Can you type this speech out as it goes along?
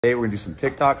Today we're gonna do some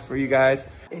TikToks for you guys.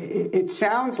 It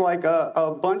sounds like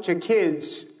a bunch of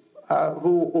kids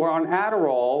who were on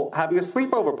Adderall having a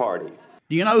sleepover party.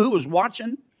 Do you know who was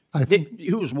watching?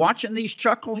 Who was watching these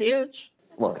chuckleheads?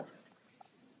 Look,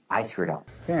 I screwed up.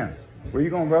 Sam, where you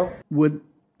going, bro? Would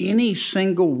any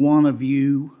single one of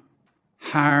you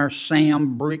hire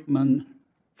Sam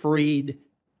Bankman-Fried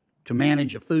to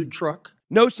manage a food truck?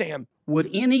 No, Sam. Would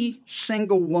any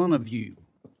single one of you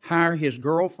hire his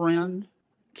girlfriend,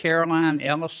 Caroline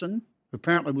Ellison, who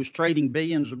apparently was trading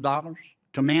billions of dollars,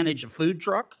 to manage a food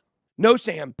truck? No,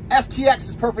 Sam. FTX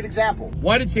is a perfect example.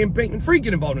 Why did Sam Bankman-Fried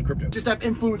get involved in crypto? Just have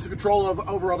influence and control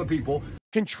over other people.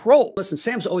 Control. Listen,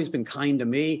 Sam's always been kind to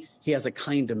me. He has a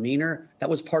kind demeanor. That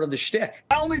was part of the shtick.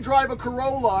 I only drive a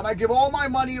Corolla and I give all my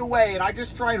money away and I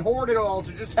just try and hoard it all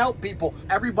to just help people.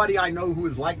 Everybody I know who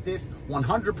is like this,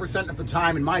 100% of the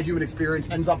time in my human experience,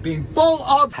 ends up being full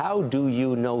of... How do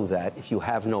you know that if you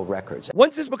have no records?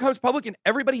 Once this becomes public and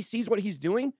everybody sees what he's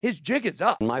doing, his jig is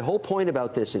up. My whole point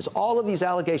about this is all of these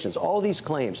allegations, all these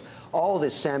claims, all of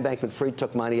this Sam Bankman-Fried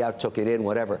took money out, took it in,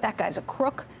 whatever. That guy's a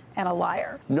crook and a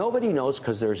liar. Nobody knows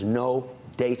because there's no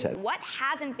data. What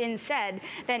hasn't been said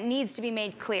that needs to be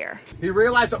made clear? He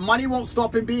realized that money won't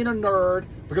stop him being a nerd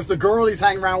because the girl he's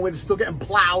hanging around with is still getting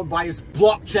plowed by his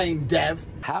blockchain dev.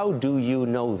 How do you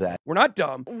know that? We're not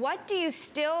dumb. What do you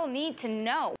still need to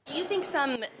know? Do you think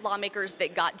some lawmakers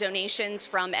that got donations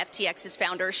from FTX's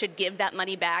founder should give that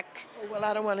money back? Well,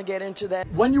 I don't want to get into that.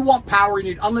 When you want power, you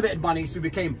need unlimited money, so he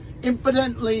became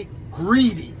infinitely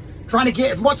greedy, trying to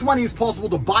get as much money as possible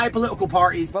to buy political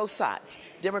parties. Both sides,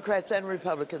 Democrats and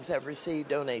Republicans, have received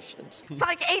donations. It's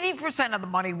like 80% of the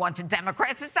money went to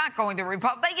Democrats. It's not going to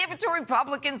Republicans. They gave it to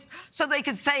Republicans so they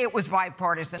could say it was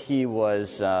bipartisan. He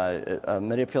was a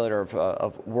manipulator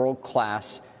of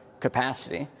world-class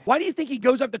capacity. Why do you think he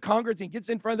goes up to Congress and gets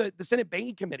in front of the Senate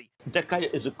Banking Committee? That guy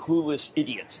is a clueless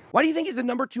idiot. Why do you think he's the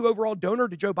 #2 overall donor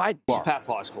to Joe Biden? He's a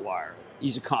pathological liar.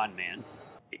 He's a con man.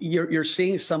 You're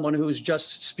seeing someone who's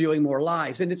just spewing more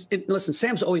lies. And listen,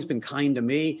 Sam's always been kind to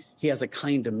me. He has a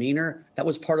kind demeanor. That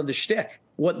was part of the shtick.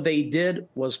 What they did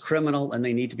was criminal, and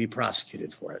they need to be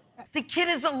prosecuted for it. The kid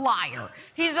is a liar.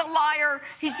 He's a liar.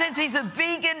 He says he's a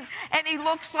vegan, and he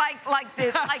looks like an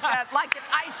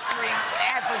ice cream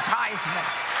advertisement.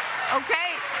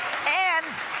 Okay?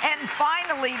 And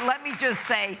finally, let me just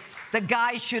say, the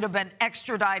guy should have been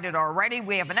extradited already.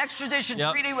 We have an extradition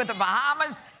treaty with the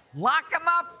Bahamas. Lock him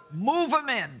up, move him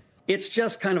in. It's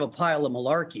just kind of a pile of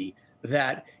malarkey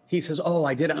that he says, oh,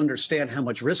 I didn't understand how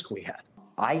much risk we had.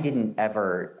 I didn't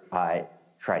ever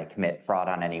try to commit fraud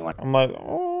on anyone. I'm like,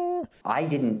 oh. I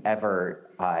didn't ever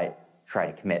try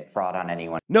to commit fraud on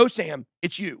anyone. No, Sam,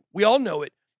 it's you. We all know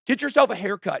it. Get yourself a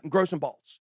haircut and grow some balls.